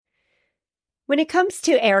When it comes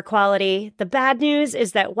to air quality, the bad news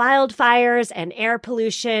is that wildfires and air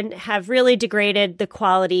pollution have really degraded the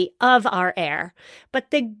quality of our air.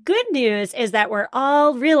 But the good news is that we're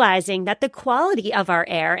all realizing that the quality of our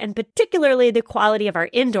air, and particularly the quality of our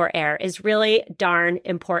indoor air, is really darn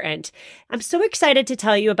important. I'm so excited to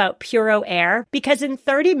tell you about Puro Air because in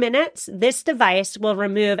 30 minutes, this device will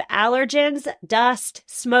remove allergens, dust,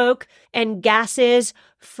 smoke, and gases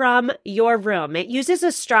from your room. It uses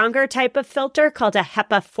a stronger type of filter called a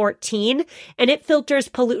HEPA 14, and it filters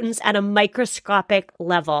pollutants at a microscopic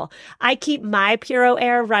level. I keep my Puro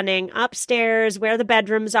Air running upstairs where the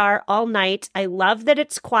bedrooms are all night. I love that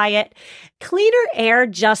it's quiet. Cleaner air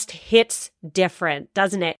just hits different,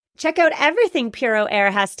 doesn't it? Check out everything Puro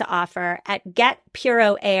Air has to offer at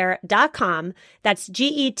getpuroair.com. That's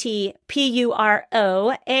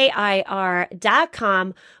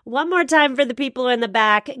GETPUROAIR.com. One more time for the people in the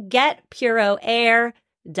back,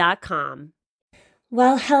 getpuroair.com.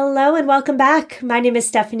 Well, hello and welcome back. My name is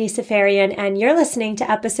Stephanie Safarian, and you're listening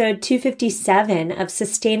to episode 257 of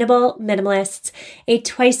Sustainable Minimalists, a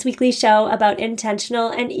twice-weekly show about intentional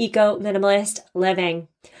and eco-minimalist living.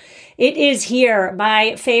 It is here,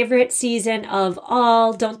 my favorite season of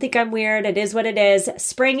all. Don't think I'm weird. It is what it is.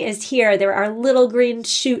 Spring is here. There are little green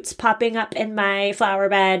shoots popping up in my flower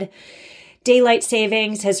bed. Daylight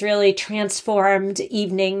savings has really transformed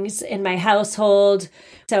evenings in my household.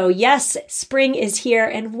 So yes, spring is here.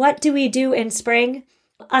 And what do we do in spring?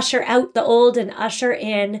 Usher out the old and usher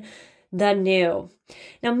in the new.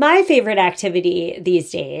 Now, my favorite activity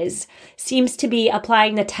these days seems to be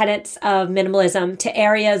applying the tenets of minimalism to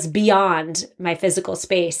areas beyond my physical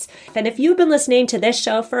space. And if you've been listening to this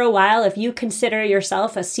show for a while, if you consider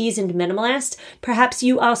yourself a seasoned minimalist, perhaps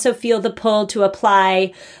you also feel the pull to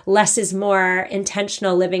apply less is more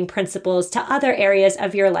intentional living principles to other areas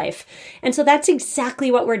of your life. And so that's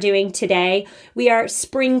exactly what we're doing today. We are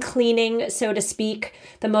spring cleaning, so to speak,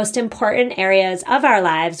 the most important areas of our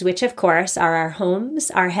lives, which of course are our homes,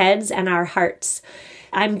 our heads, and our hearts.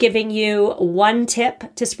 I'm giving you one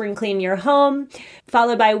tip to spring clean your home,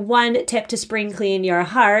 followed by one tip to spring clean your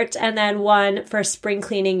heart, and then one for spring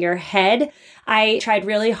cleaning your head. I tried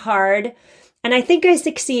really hard, and I think I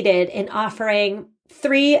succeeded in offering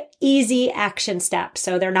 3 easy action steps.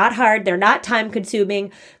 So they're not hard, they're not time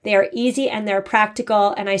consuming, they are easy and they're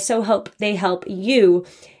practical, and I so hope they help you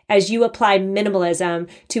as you apply minimalism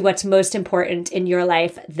to what's most important in your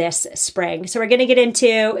life this spring. So we're going to get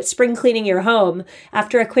into spring cleaning your home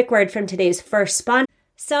after a quick word from today's first sponsor.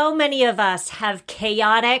 So many of us have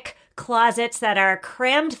chaotic closets that are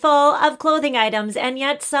crammed full of clothing items, and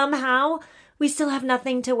yet somehow we still have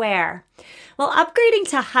nothing to wear. Well, upgrading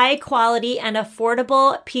to high quality and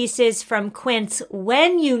affordable pieces from Quince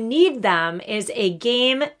when you need them is a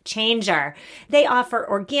game changer. They offer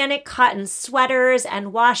organic cotton sweaters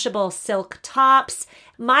and washable silk tops.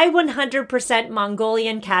 My 100%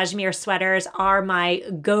 Mongolian cashmere sweaters are my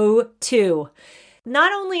go-to.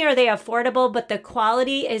 Not only are they affordable, but the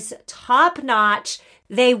quality is top-notch.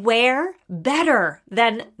 They wear better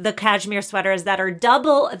than the cashmere sweaters that are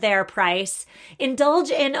double their price. Indulge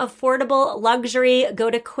in affordable luxury. Go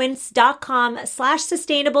to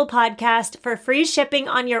quince.com/sustainable podcast for free shipping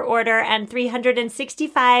on your order and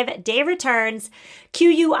 365-day returns.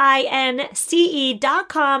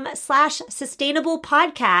 QUINCE.com/sustainable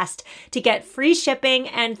podcast to get free shipping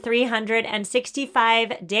and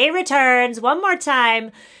 365-day returns. One more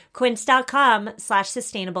time,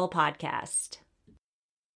 quince.com/sustainable podcast.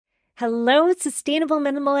 Hello, Sustainable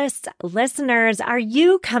Minimalist listeners. Are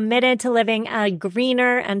you committed to living a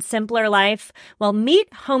greener and simpler life? Well, meet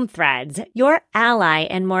HomeThreads, your ally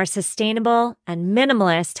in more sustainable and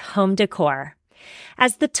minimalist home decor.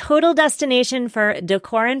 As the total destination for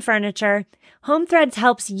decor and furniture, HomeThreads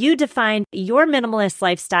helps you define your minimalist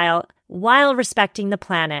lifestyle while respecting the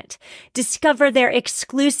planet. Discover their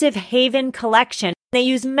exclusive Haven collection. They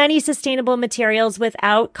use many sustainable materials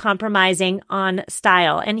without compromising on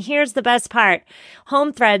style. And here's the best part.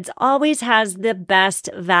 HomeThreads always has the best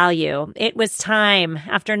value. It was time.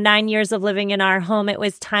 After 9 years of living in our home, it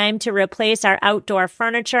was time to replace our outdoor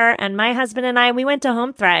furniture. And my husband and I, we went to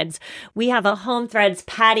HomeThreads. We have a HomeThreads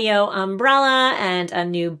patio umbrella and a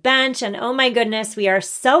new bench. And oh my goodness, we are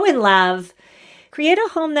so in love. Create a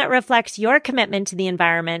home that reflects your commitment to the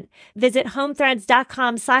environment. Visit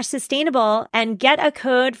homethreads.com/sustainable and get a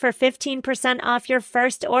code for 15% off your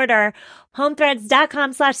first order.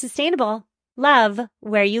 Homethreads.com/sustainable. Love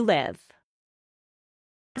where you live.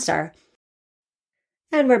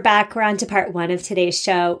 And we're back. We're on to part 1 of today's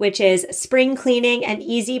show, which is spring cleaning, an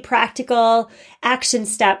easy, practical action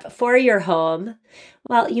step for your home.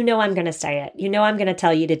 Well, you know I'm going to say it. You know I'm going to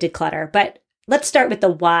tell you to declutter, but Let's start with the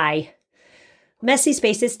why. Messy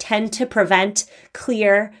spaces tend to prevent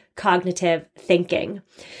clear cognitive thinking.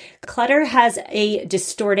 Clutter has a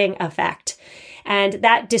distorting effect, and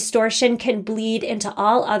that distortion can bleed into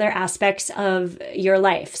all other aspects of your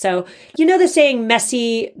life. So, you know the saying,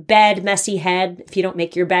 messy bed, messy head. If you don't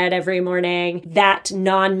make your bed every morning, that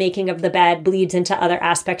non-making of the bed bleeds into other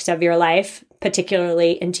aspects of your life,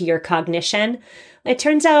 particularly into your cognition. It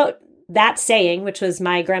turns out that saying, which was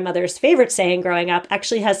my grandmother's favorite saying growing up,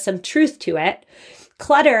 actually has some truth to it.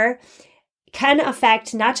 Clutter can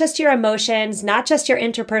affect not just your emotions, not just your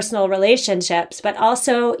interpersonal relationships, but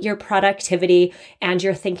also your productivity and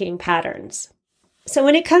your thinking patterns. So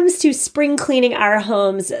when it comes to spring cleaning our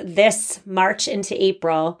homes this March into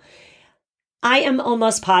April, I am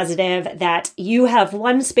almost positive that you have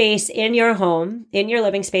one space in your home, in your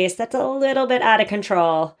living space, that's a little bit out of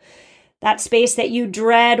control. That space that you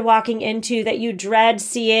dread walking into, that you dread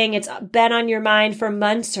seeing, it's been on your mind for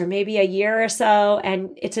months or maybe a year or so,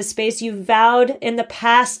 and it's a space you vowed in the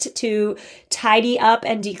past to tidy up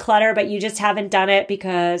and declutter, but you just haven't done it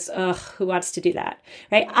because, who wants to do that,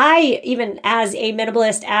 right? I, even as a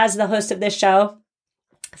minimalist, as the host of this show,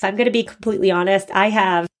 if I'm going to be completely honest, I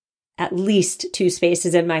have at least 2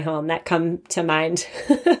 spaces in my home that come to mind.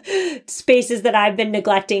 Spaces that I've been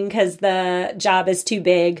neglecting because the job is too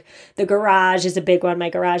big. The garage is a big one. My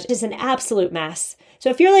garage is an absolute mess. So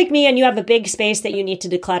if you're like me and you have a big space that you need to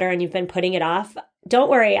declutter and you've been putting it off, don't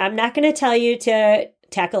worry. I'm not going to tell you to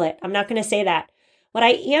tackle it. I'm not going to say that. What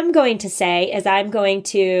I am going to say is I'm going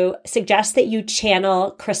to suggest that you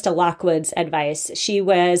channel Krista Lockwood's advice. She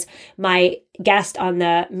was my guest on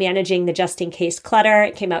the Managing the Just in Case Clutter.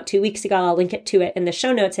 It came out 2 weeks ago. I'll link it to it in the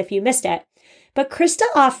show notes if you missed it. But Krista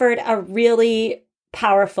offered a really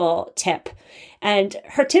powerful tip. And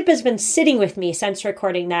her tip has been sitting with me since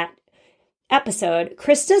recording that episode.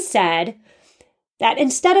 Krista said that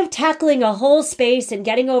instead of tackling a whole space and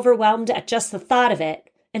getting overwhelmed at just the thought of it,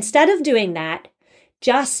 instead of doing that,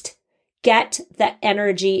 just get the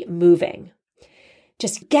energy moving.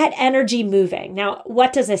 Just get energy moving. Now,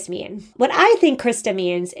 what does this mean? What I think Krista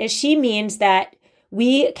means is she means that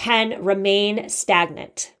we can remain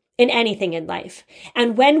stagnant in anything in life.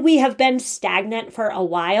 And when we have been stagnant for a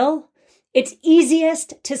while, it's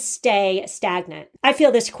easiest to stay stagnant. I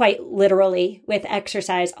feel this quite literally with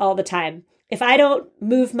exercise all the time. If I don't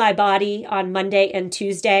move my body on Monday and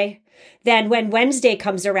Tuesday, then when Wednesday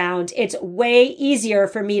comes around, it's way easier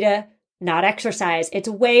for me to not exercise. It's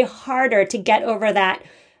way harder to get over that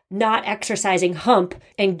not exercising hump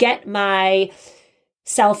and get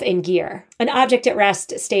myself in gear. An object at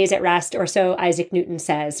rest stays at rest, or so Isaac Newton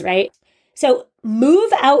says, right? So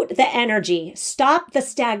move out the energy, stop the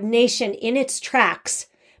stagnation in its tracks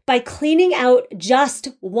by cleaning out just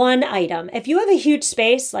one item. If you have a huge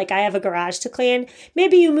space, like I have a garage to clean,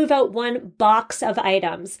 maybe you move out one box of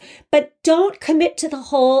items, but don't commit to the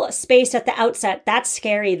whole space at the outset. That's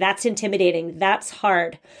scary. That's intimidating. That's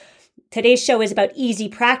hard. Today's show is about easy,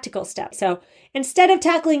 practical steps. So instead of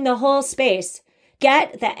tackling the whole space,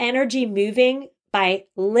 get the energy moving by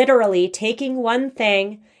literally taking one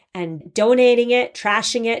thing and donating it,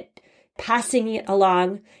 trashing it, passing it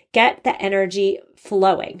along. Get the energy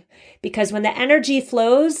flowing. Because when the energy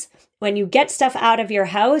flows, when you get stuff out of your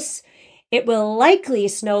house, it will likely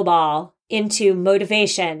snowball into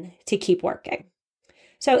motivation to keep working.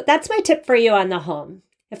 So that's my tip for you on the home.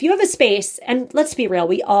 If you have a space, and let's be real,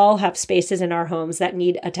 we all have spaces in our homes that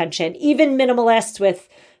need attention, even minimalists with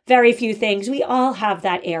very few things, we all have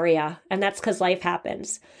that area, and that's because life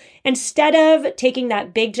happens. Instead of taking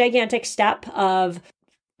that big, gigantic step of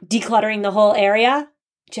decluttering the whole area,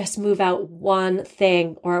 just move out one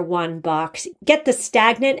thing or one box. Get the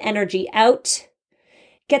stagnant energy out.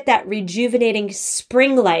 Get that rejuvenating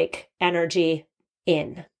spring-like energy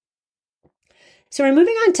in. So we're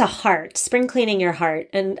moving on to heart, spring cleaning your heart.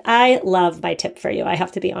 And I love my tip for you. I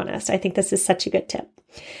have to be honest. I think this is such a good tip.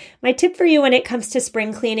 My tip for you when it comes to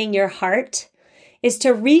spring cleaning your heart is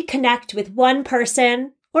to reconnect with one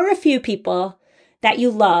person or a few people that you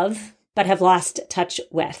love but have lost touch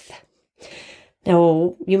with.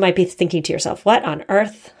 Now, you might be thinking to yourself, what on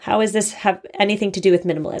earth? How does this have anything to do with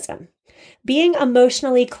minimalism? Being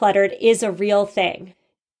emotionally cluttered is a real thing.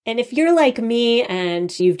 And if you're like me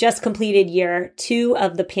and you've just completed year 2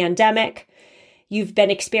 of the pandemic, you've been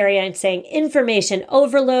experiencing information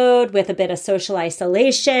overload with a bit of social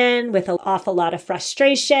isolation, with an awful lot of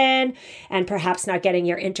frustration, and perhaps not getting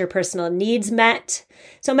your interpersonal needs met.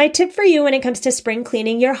 So my tip for you when it comes to spring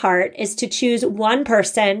cleaning your heart is to choose one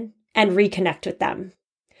person and reconnect with them.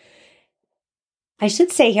 I should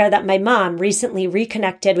say here that my mom recently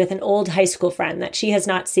reconnected with an old high school friend that she has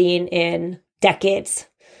not seen in decades.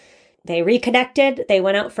 They reconnected, they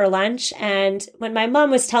went out for lunch, and when my mom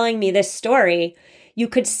was telling me this story, you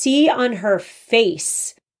could see on her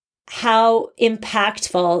face how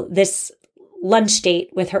impactful this lunch date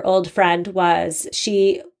with her old friend was.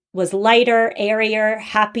 She was lighter, airier,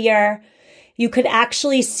 happier. You could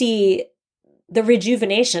actually see the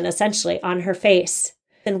rejuvenation essentially on her face.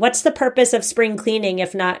 And what's the purpose of spring cleaning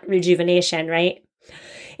if not rejuvenation, right?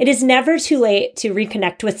 It is never too late to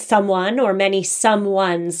reconnect with someone or many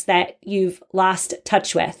someones that you've lost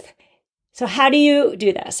touch with. So how do you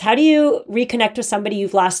do this? How do you reconnect with somebody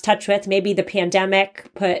you've lost touch with? Maybe the pandemic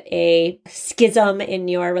put a schism in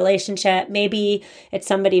your relationship. Maybe it's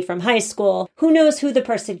somebody from high school. Who knows who the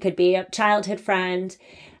person could be, a childhood friend.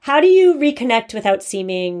 How do you reconnect without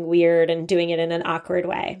seeming weird and doing it in an awkward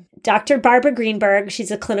way? Dr. Barbara Greenberg,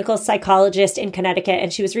 she's a clinical psychologist in Connecticut,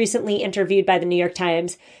 and she was recently interviewed by the New York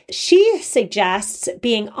Times. She suggests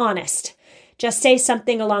being honest. Just say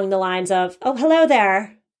something along the lines of, "Oh, hello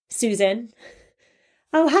there, Susan.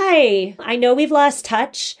 Oh, hi. I know we've lost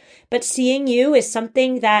touch, but seeing you is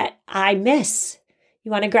something that I miss.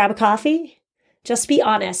 You want to grab a coffee?" Just be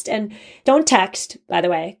honest. And don't text, by the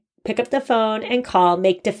way. Pick up the phone and call.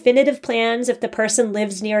 Make definitive plans if the person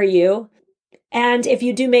lives near you. And if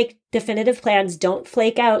you do make definitive plans, don't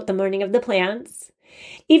flake out the morning of the plans.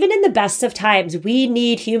 Even in the best of times, we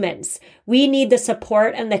need humans. We need the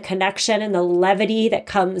support and the connection and the levity that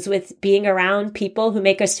comes with being around people who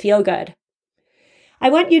make us feel good. I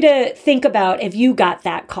want you to think about if you got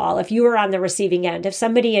that call, if you were on the receiving end, if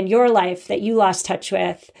somebody in your life that you lost touch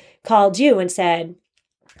with called you and said,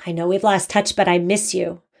 "I know we've lost touch, but I miss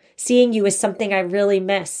you. Seeing you is something I really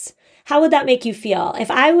miss." How would that make you feel? If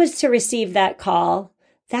I was to receive that call,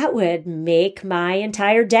 that would make my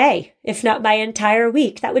entire day, if not my entire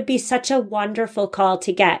week. That would be such a wonderful call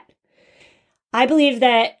to get. I believe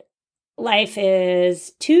that life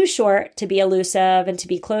is too short to be elusive and to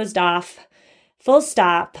be closed off, full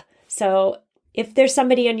stop. So if there's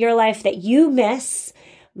somebody in your life that you miss,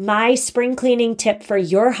 my spring cleaning tip for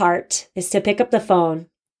your heart is to pick up the phone,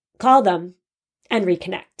 call them, and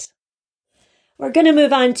reconnect. We're going to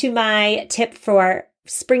move on to my tip for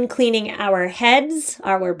spring cleaning our heads,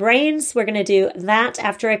 our brains. We're going to do that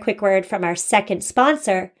after a quick word from our second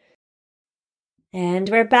sponsor. And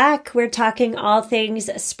we're back. We're talking all things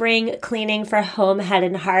spring cleaning for home, head,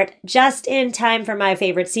 and heart, just in time for my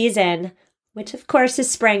favorite season, which of course is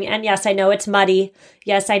spring. And yes, I know it's muddy.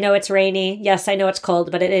 Yes, I know it's rainy. Yes, I know it's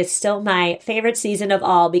cold, but it is still my favorite season of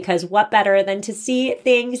all, because what better than to see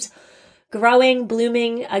things growing,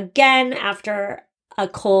 blooming again after a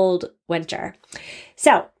cold winter.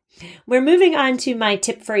 So we're moving on to my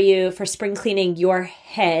tip for you for spring cleaning your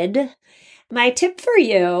head. My tip for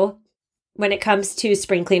you when it comes to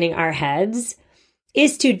spring cleaning our heads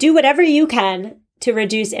is to do whatever you can to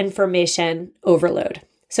reduce information overload.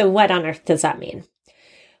 So what on earth does that mean?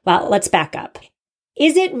 Well, let's back up.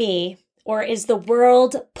 Is it me, or is the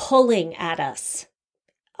world pulling at us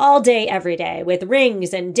all day, every day, with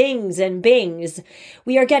rings and dings and bings?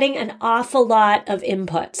 We are getting an awful lot of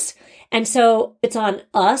inputs. And so it's on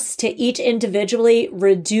us to each individually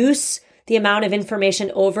reduce the amount of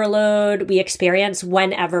information overload we experience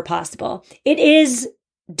whenever possible. It is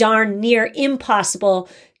darn near impossible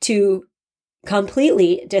to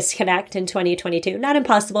completely disconnect in 2022. Not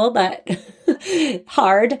impossible, but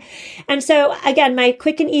hard. And so again, my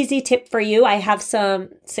quick and easy tip for you, I have some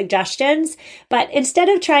suggestions, but instead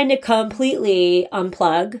of trying to completely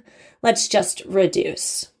unplug, let's just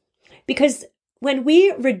reduce. Because when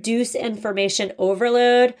we reduce information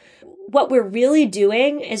overload, what we're really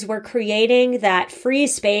doing is we're creating that free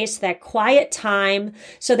space, that quiet time,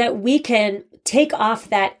 so that we can take off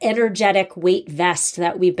that energetic weight vest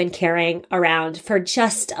that we've been carrying around for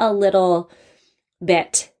just a little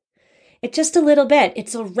bit. It's just a little bit.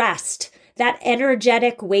 It's a rest. That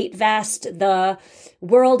energetic weight vest, the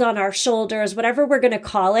world on our shoulders, whatever we're going to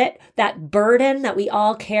call it, that burden that we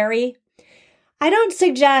all carry. I don't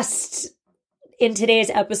suggest in today's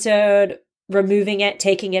episode removing it,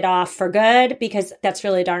 taking it off for good, because that's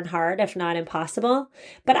really darn hard, if not impossible.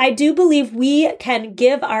 But I do believe we can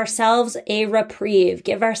give ourselves a reprieve,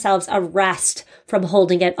 give ourselves a rest from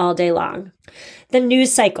holding it all day long. The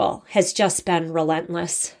news cycle has just been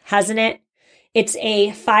relentless, hasn't it? It's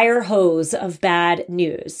a fire hose of bad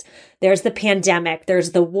news. There's the pandemic.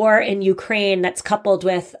 There's the war in Ukraine that's coupled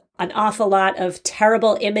with an awful lot of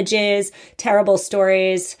terrible images, terrible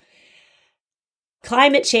stories.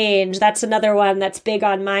 Climate change, that's another one that's big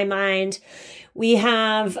on my mind. We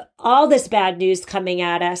have all this bad news coming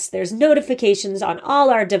at us. There's notifications on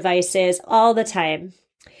all our devices all the time.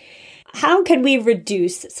 How can we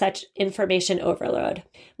reduce such information overload?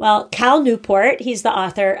 Well, Cal Newport, he's the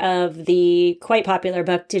author of the quite popular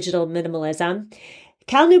book, Digital Minimalism.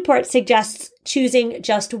 Cal Newport suggests choosing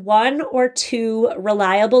just one or two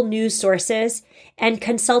reliable news sources and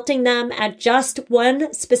consulting them at just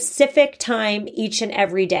one specific time each and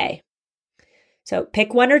every day. So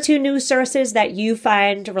pick one or two news sources that you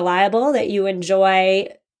find reliable, that you enjoy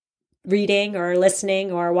reading or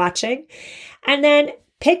listening or watching, and then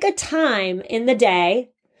pick a time in the day,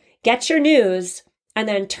 get your news, and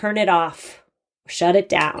then turn it off, shut it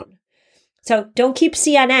down. So don't keep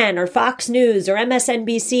CNN or Fox News or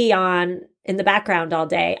MSNBC on in the background all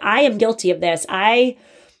day. I am guilty of this. I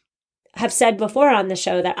have said before on the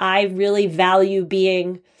show that I really value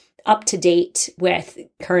being up to date with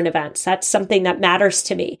current events. That's something that matters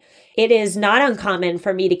to me. It is not uncommon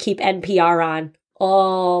for me to keep NPR on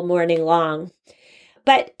all morning long.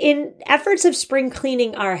 But in efforts of spring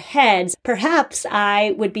cleaning our heads, perhaps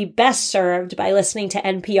I would be best served by listening to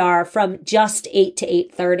NPR from just 8 to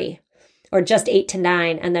 8:30 or just 8 to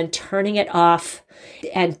 9 and then turning it off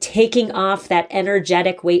and taking off that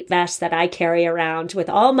energetic weight vest that I carry around with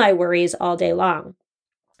all my worries all day long.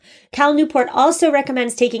 Cal Newport also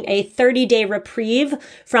recommends taking a 30-day reprieve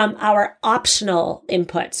from our optional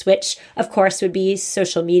inputs, which of course would be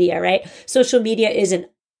social media, right? Social media is an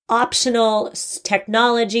optional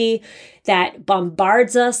technology that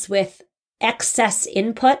bombards us with excess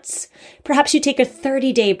inputs. Perhaps you take a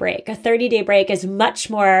 30-day break. A 30-day break is much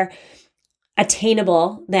more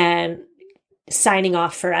attainable than signing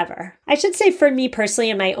off forever. I should say for me personally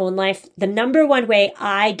in my own life, the number one way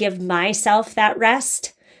I give myself that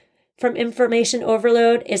rest from information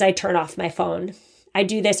overload is I turn off my phone. I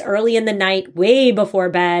do this early in the night, way before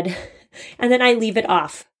bed, and then I leave it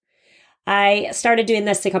off. I started doing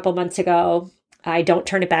this a couple months ago. I don't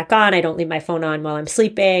turn it back on. I don't leave my phone on while I'm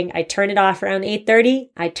sleeping. I turn it off around 8:30.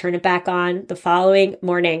 I turn it back on the following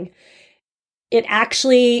morning. It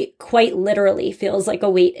actually quite literally feels like a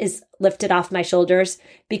weight is lifted off my shoulders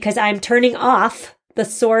because I'm turning off the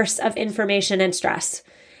source of information and stress.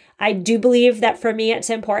 I do believe that for me,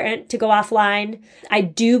 it's important to go offline. I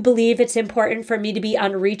do believe it's important for me to be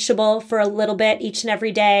unreachable for a little bit each and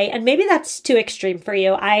every day. And maybe that's too extreme for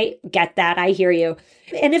you. I get that. I hear you.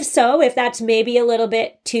 And if so, if that's maybe a little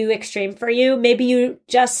bit too extreme for you, maybe you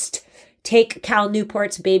just take Cal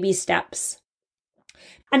Newport's baby steps.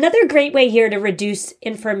 Another great way here to reduce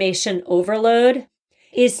information overload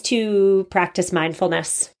is to practice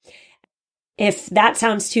mindfulness. If that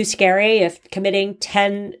sounds too scary, if committing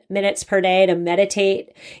 10 minutes per day to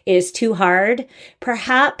meditate is too hard,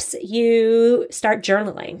 perhaps you start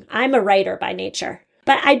journaling. I'm a writer by nature,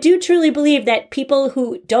 but I do truly believe that people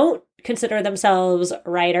who don't consider themselves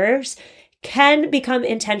writers can become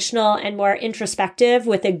intentional and more introspective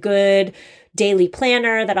with a good daily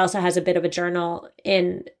planner that also has a bit of a journal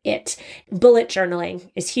in it. Bullet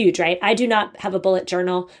journaling is huge, right? I do not have a bullet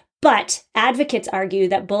journal, but advocates argue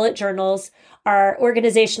that bullet journals are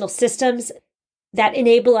organizational systems that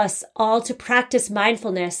enable us all to practice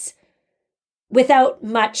mindfulness without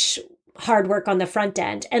much hard work on the front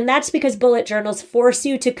end. And that's because bullet journals force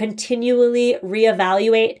you to continually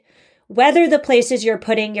reevaluate whether the places you're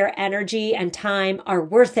putting your energy and time are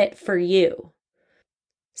worth it for you.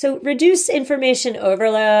 So reduce information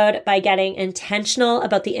overload by getting intentional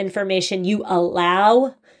about the information you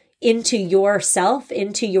allow into yourself,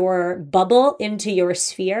 into your bubble, into your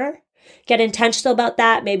sphere. Get intentional about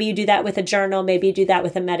that. Maybe you do that with a journal. Maybe you do that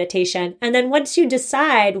with a meditation. And then once you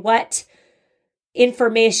decide what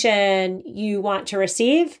information you want to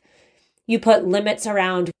receive, you put limits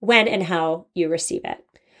around when and how you receive it.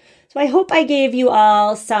 So I hope I gave you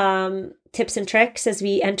all some tips and tricks as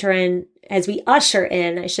we usher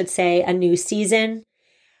in, I should say, a new season.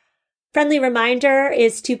 Friendly reminder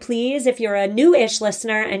is to please, if you're a new-ish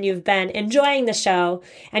listener and you've been enjoying the show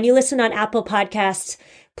and you listen on Apple Podcasts,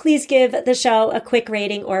 please give the show a quick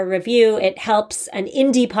rating or review. It helps an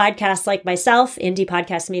indie podcast like myself, indie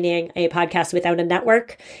podcast meaning a podcast without a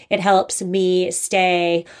network. It helps me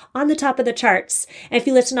stay on the top of the charts. And if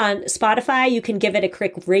you listen on Spotify, you can give it a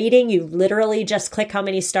quick rating. You literally just click how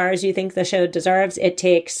many stars you think the show deserves. It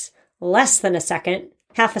takes less than a second.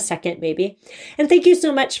 Half a second, maybe. And thank you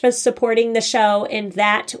so much for supporting the show in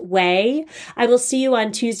that way. I will see you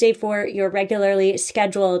on Tuesday for your regularly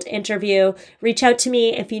scheduled interview. Reach out to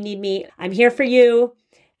me if you need me. I'm here for you,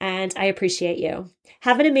 and I appreciate you.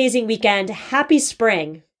 Have an amazing weekend. Happy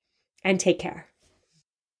spring, and take care.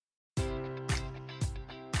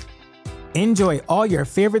 Enjoy all your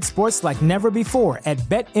favorite sports like never before at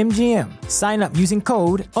BetMGM. Sign up using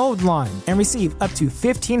code OldLine and receive up to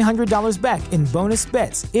 $1,500 back in bonus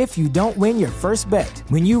bets if you don't win your first bet.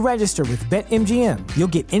 When you register with BetMGM, you'll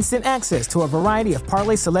get instant access to a variety of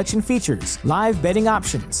parlay selection features, live betting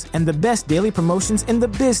options, and the best daily promotions in the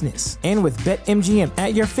business. And with BetMGM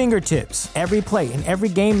at your fingertips, every play and every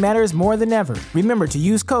game matters more than ever. Remember to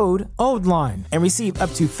use code OldLine and receive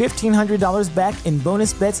up to $1,500 back in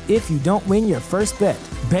bonus bets if you don't win your first bet.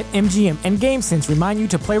 BetMGM and GameSense remind you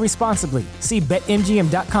to play responsibly. See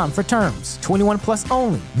BetMGM.com for terms. 21 plus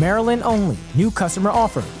only. Maryland only. New customer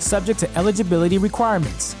offer. Subject to eligibility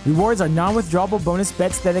requirements. Rewards are non-withdrawable bonus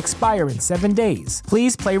bets that expire in 7 days.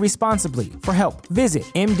 Please play responsibly. For help, visit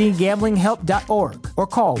mdgamblinghelp.org or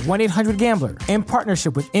call 1-800-GAMBLER in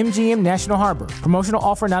partnership with MGM National Harbor. Promotional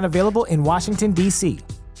offer not available in Washington, D.C.